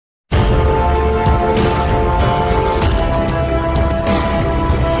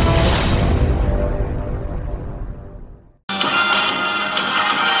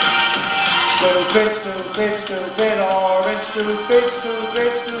Stupid, stupid, stupid orange. Stupid,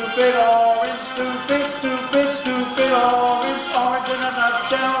 stupid, stupid orange. Stupid, stupid, stupid orange. Orange in a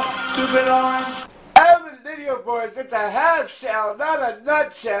nutshell. Stupid orange. Millenniumforce, it's a half shell, not a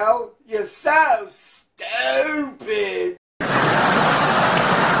nutshell. You're so stupid.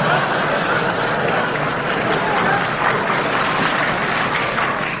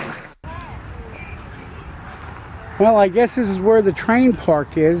 Well, I guess this is where the train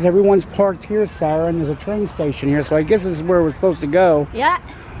park is. Everyone's parked here, Sarah, and there's a train station here, so I guess this is where we're supposed to go. Yeah.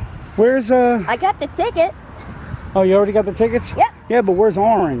 Where's, I got the tickets. Oh, you already got the tickets? Yep. Yeah, but where's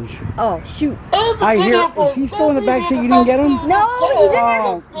Orange? Oh, shoot. I hear, is he still in the back seat? You didn't get him? No, he's in there.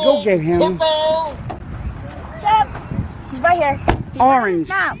 Oh, go get him. Shut up. He's right here. He's Orange.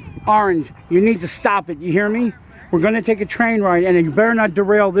 Now. Orange, you need to stop it. You hear me? We're going to take a train ride, and you better not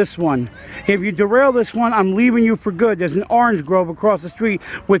derail this one. If you derail this one, I'm leaving you for good. There's an orange grove across the street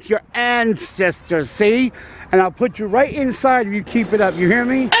with your ancestors, see? And I'll put you right inside if you keep it up. You hear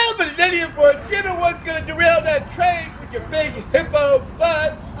me? I'm an idiot, boy. You're the one's gonna derail that train with your big hippo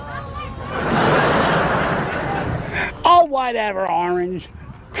butt. Oh, whatever, Orange.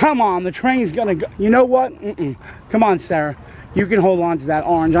 Come on, the train's going to go. You know what? Come on, Sarah. You can hold on to that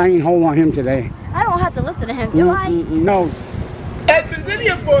Orange. I ain't holding on him today. I don't have to listen to him, do I? No. At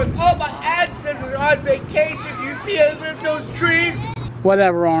Millenniumforce, all my ancestors are on vacation. You see those trees?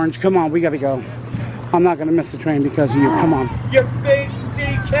 Whatever, Orange. Come on, we got to go. I'm not going to miss the train because of you. Come on. You big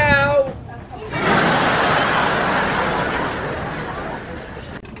sea cow.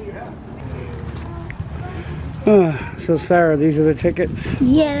 So, Sarah, these are the tickets?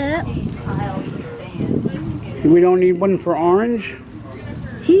 Yeah. We don't need one for Orange?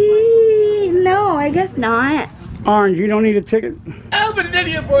 No, I guess not. Orange, you don't need a ticket? I'm an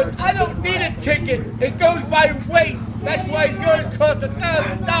idiot, boys. I don't need a ticket. It goes by weight. That's why yours cost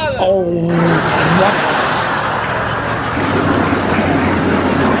 $1,000. Oh, what?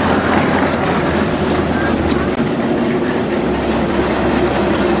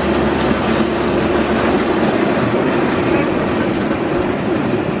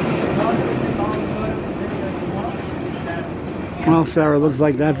 Well, Sarah, looks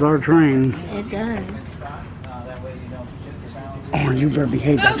like that's our train. It does. Oh, you better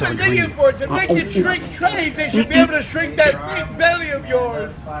behave. That's our train. If they can shrink trains, they should be able to shrink that big belly of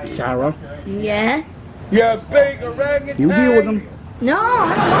yours. Sarah. Yeah? You big orangutan. You deal with him. No,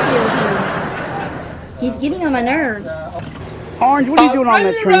 I don't want to deal with him. He's getting on my nerves. Orange, what are you doing on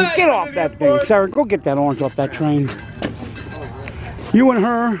that train? Get off that thing. Sarah, go get that Orange off that train. You and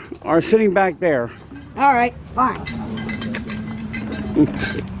her are sitting back there. All right, fine. He's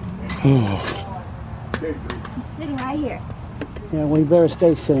sitting right here. Yeah, well, you better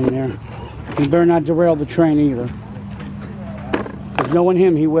stay sitting there. You better not derail the train either. Because knowing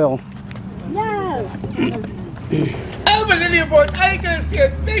him, he will. No! I'm an idiot, boys. I ain't gonna see a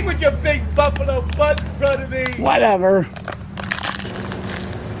thing with your big buffalo butt in front of me. Whatever.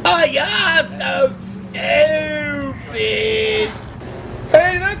 Oh, you're so stupid.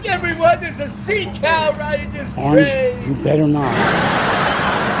 Hey, look, everyone. There's a sea cow riding this Orange, train. you better not.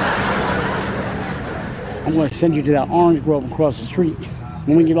 I'm going to send you to that orange grove across the street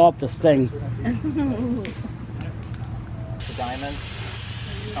when we get off this thing. The diamond.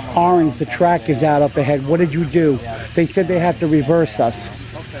 Orange, the track is out up ahead. What did you do? They said they had to reverse us.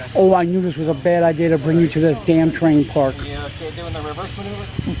 Oh, I knew this was a bad idea to bring you to this damn train park. You okay doing the reverse maneuver?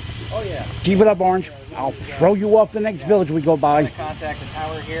 Oh, yeah. Keep it up, Orange. I'll throw you off the next village we go by. Contact the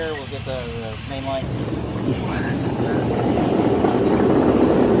tower here. We'll get the main line.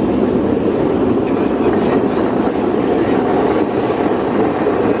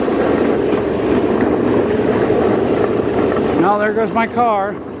 No, there goes my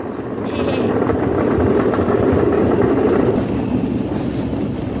car.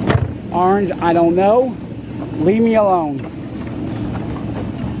 Orange, I don't know. Leave me alone.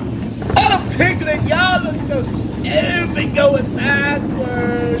 Oh, Piglet, y'all look so stupid going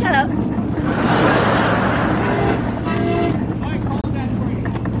backwards. Shut up.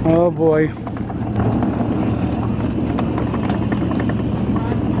 Oh boy.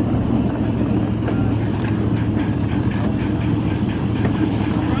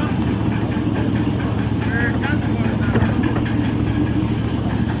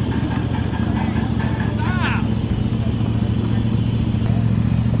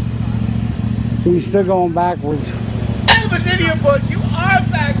 We still going backwards. I'm an idiot, boys. You are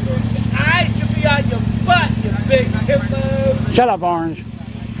backwards. Your eyes should be on your butt, you big hippo. Shut up, Orange.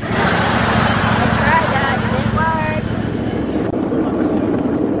 I tried that. It didn't work.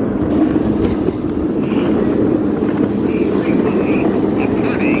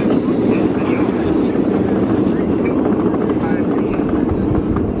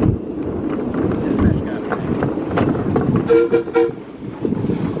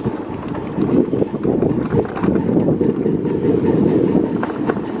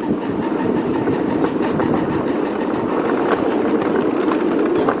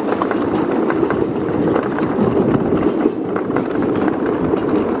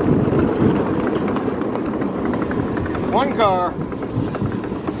 One car.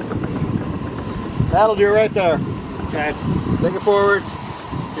 That'll do right there. Okay. Take it forward.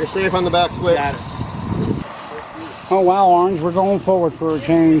 You're safe on the back switch. Got it. Oh wow, Orange, we're going forward for a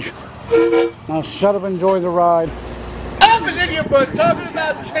change. Now shut up and enjoy the ride. I'm Millenniumforce talking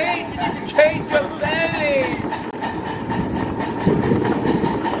about change. You need to change your belly.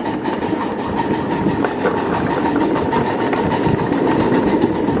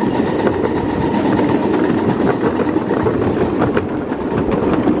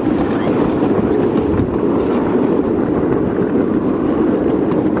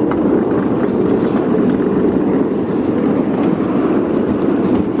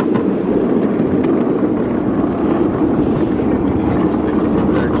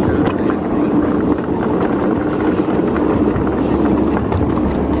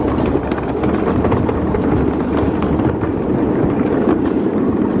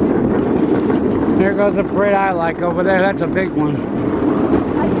 There goes a parade I like over there. That's a big one.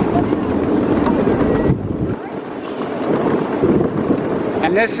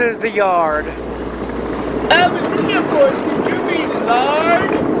 And this is the yard. I'm Millenniumforce. Did you mean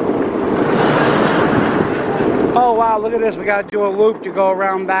lard? Oh wow, look at this. We got to do a loop to go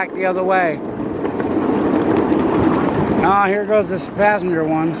around back the other way. Ah, here goes this passenger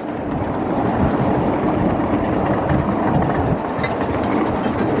one.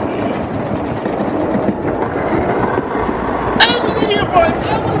 I want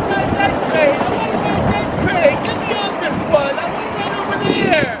to ride that train. I want to ride that train. Get me off this one. I want to ride over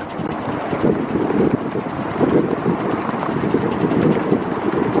there.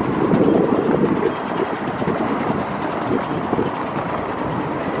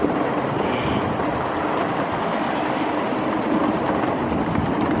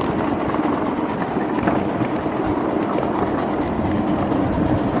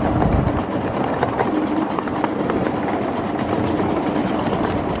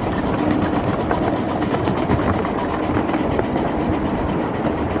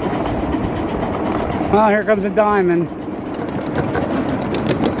 Oh, here comes a diamond.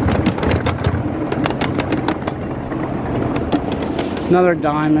 Another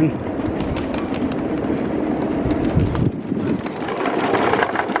diamond.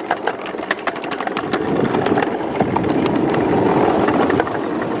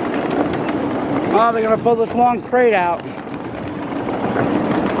 Oh, they're gonna pull this long freight out.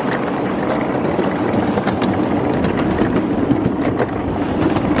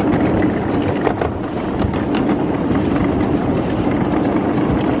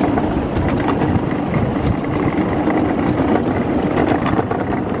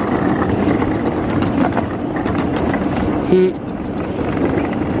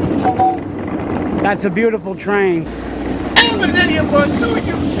 That's a beautiful train. I'm Millenniumforce. Who are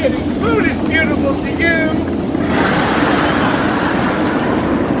you kidding? Food is beautiful to you.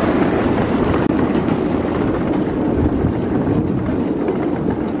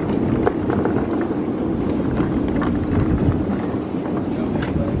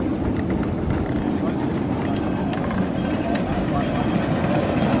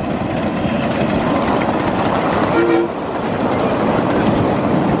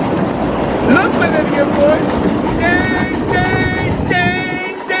 Look, Millenniumforce. Ding, ding,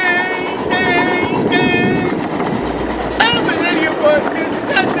 ding, ding, ding, ding. I'm Millenniumforce. You're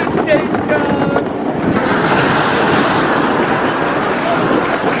such a ding dong.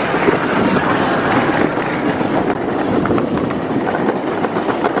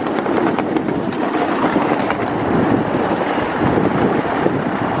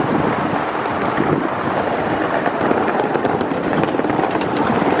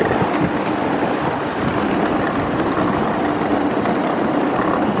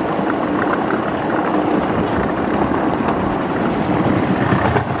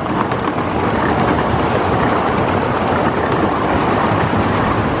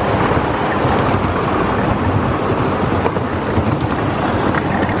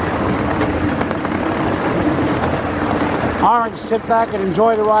 Orange, sit back and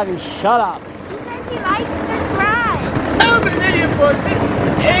enjoy the ride and shut up. He says he likes this ride. I'm Millenniumforce. It's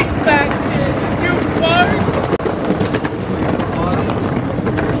stinks back here. Did you fart?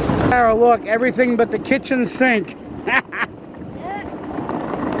 Sarah, look, everything but the kitchen sink.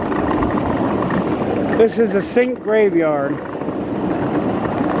 This is a sink graveyard.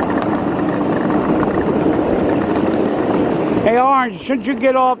 Hey, Orange, shouldn't you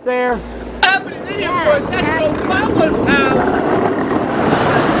get off there? I'm an idiot, boys. That's your mama's house.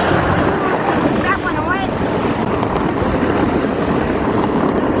 That one away.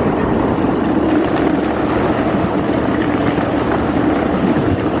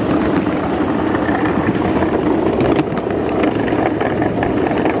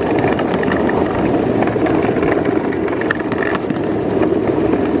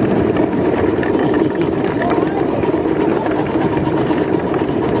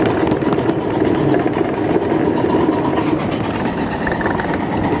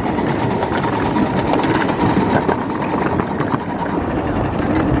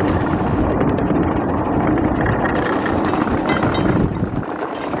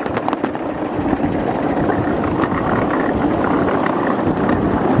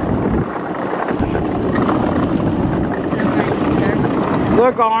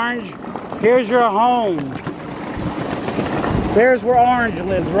 Look, Orange, here's your home. There's where Orange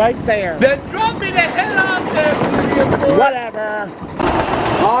lives, right there. Then drop me the hell out there, Millenniumforce. Whatever.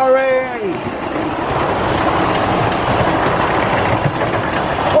 Orange.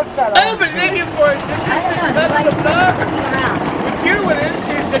 What's that? I'm an Millenniumforce. This is the tunnel of love. With you in it,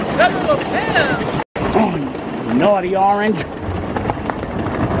 it's a tunnel of hell. Oh, naughty Orange.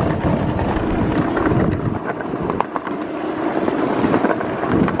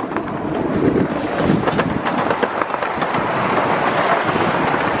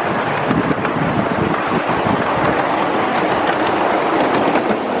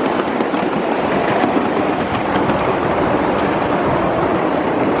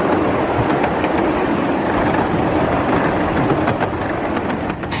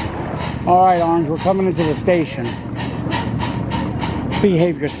 All right, Orange, we're coming into the station.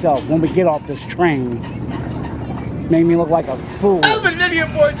 Behave yourself when we get off this train. Made me look like a fool. I'm an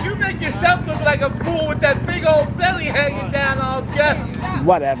Millenniumforce. You make yourself look like a fool with that big old belly hanging down on you.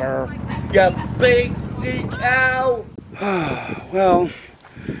 Whatever. You big sea cow. Well,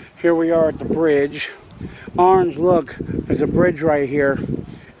 here we are at the bridge. Orange, look, there's a bridge right here.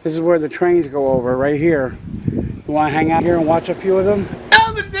 This is where the trains go over, right here. You want to hang out here and watch a few of them?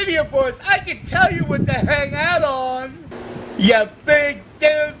 I'm an Millenniumforce. I can tell you what to hang out on. You big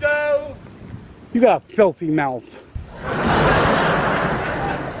dildo. You got a filthy mouth. I'm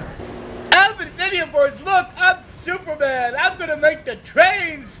an Millenniumforce. Look, I'm Superman. I'm gonna make the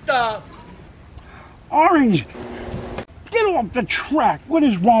train stop. Orange, get off the track. What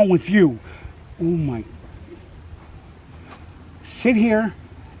is wrong with you? Oh my. Sit here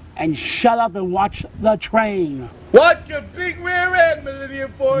and shut up and watch the train. Watch your big rear end,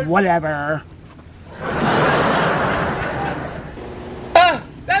 Millenniumforce. Whatever.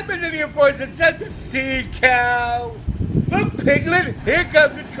 That Millenniumforce is such a sea cow. Look, Piglet, here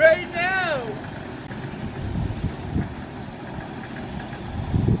comes the train now.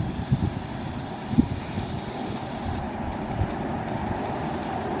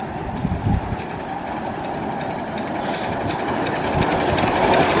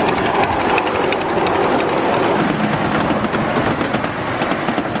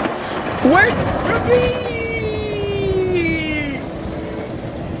 Wait for me!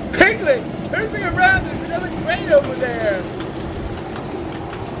 Piglet, turn me around. There's another train over there.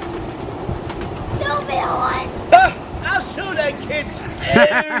 Don't be one. I'll show that kid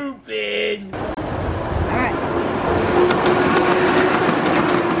stupid. Alright.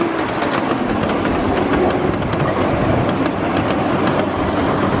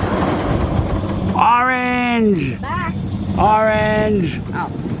 Orange! Back. Orange! Oh,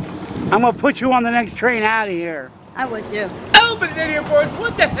 I'm gonna put you on the next train out of here. I would too. Oh, Millenniumforce,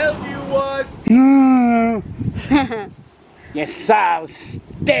 what the hell do you want? You're so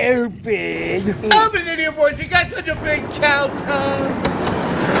stupid. Oh, Millenniumforce, you got such a big cow tongue.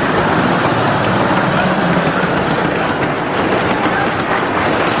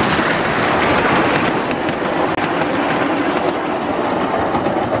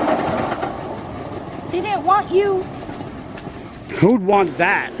 They didn't want you. Who'd want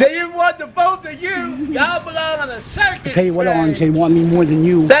that? They didn't want the both of you. Y'all belong on a circus. Tell you what, train. Orange, they want me more than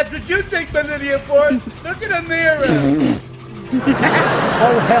you. That's what you think, Millenniumforce. Look in the mirror.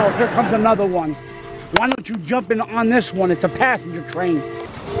 Oh hell, here comes another one. Why don't you jump in on this one? It's a passenger train. Help,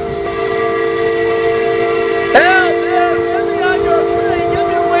 help, get me on your train. Get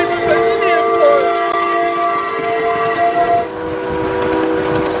me away from Millenniumforce.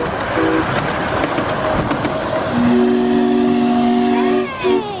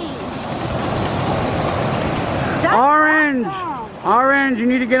 Orange! Orange, you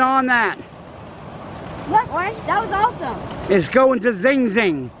need to get on that. Look, Orange, that was awesome. It's going to Zing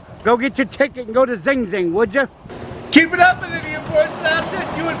Zing. Go get your ticket and go to Zing Zing, would you? Keep it up, Millenniumforce. Now I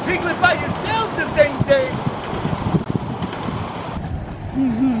said you and Piglet by yourselves the same thing.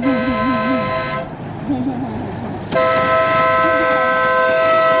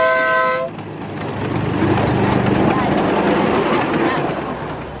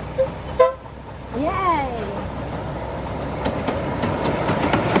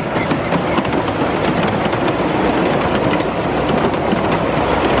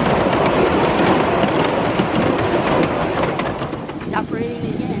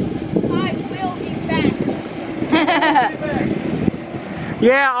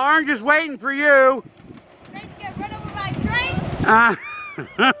 Yeah, Orange is waiting for you. Train's get run over by a train?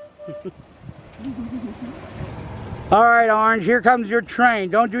 All right, Orange, here comes your train.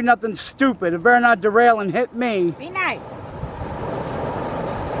 Don't do nothing stupid. It better not derail and hit me. Be nice.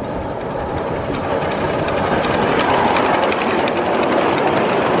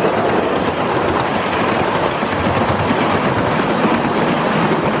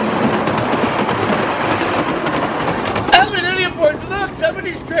 Look, some of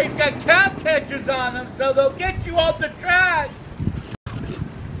these trains got cow catchers on them, so they'll get you off the track.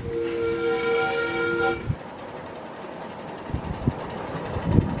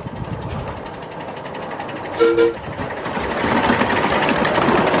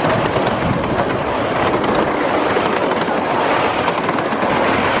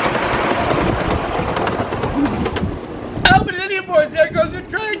 Oh, Millenniumforce, there goes the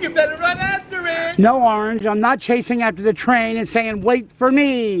train. You better run after it. No, Orange, I'm not chasing after the train and saying, wait for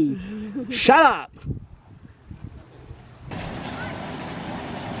me. Shut up.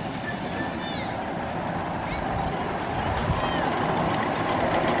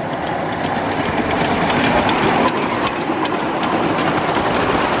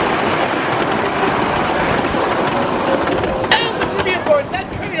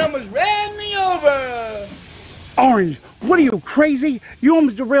 That train almost ran me over. Orange, what are you, crazy? You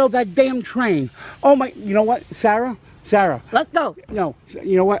almost derailed that damn train. Oh my, you know what, Sarah? Sarah. Let's go. No,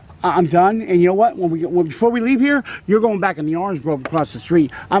 you know what? I'm done. And you know what? Before we leave here, you're going back in the orange grove across the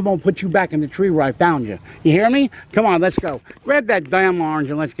street. I'm going to put you back in the tree where I found you. You hear me? Come on, let's go. Grab that damn orange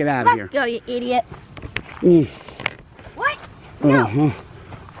and let's get out of here. Let's go, you idiot. What? No.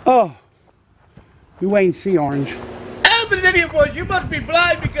 Oh. You wait and see, Orange. Millenniumforce, you must be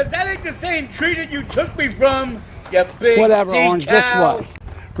blind because that ain't the same tree that you took me from, you big Whatever, sea Orange. cow. Guess what?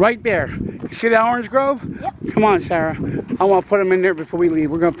 Right there. You see that orange grove? Yep. Come on, Sarah. I want to put him in there before we leave.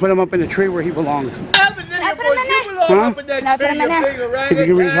 We're going to put him up in the tree where he belongs. Millenniumforce, you belong up in that tree, you big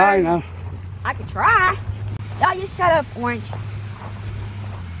You can retry orangutan. now. I could try. No, you shut up, Orange.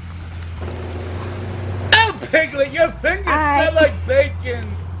 Oh, Piglet, your fingers smell like bacon.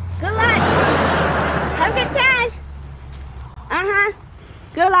 Good luck. Have a good time. Uh-huh.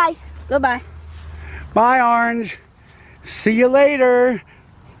 Good life. Goodbye. Bye, Orange. See you later.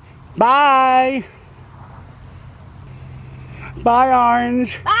 Bye. Bye,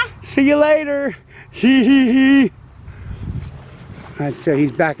 Orange. Bye. See you later. Hee hee hee. That's it.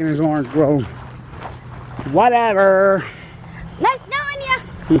 He's back in his orange grove. Whatever. Nice knowing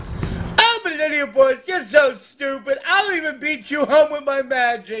you. Oh, Millenniumforce, you're so stupid. I'll even beat you home with my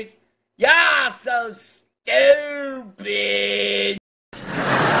magic. You're so stupid.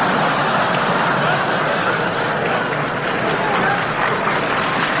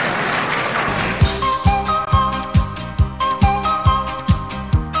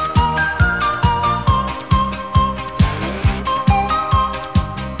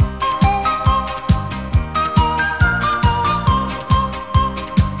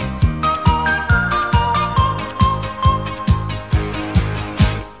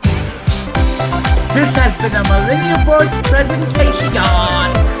 This has been a Millenniumforce presentation.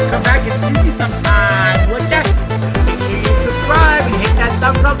 Come back and see me sometime, would ya? Make sure you subscribe and hit that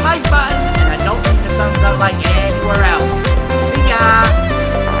thumbs up like button. And I don't mean the thumbs up like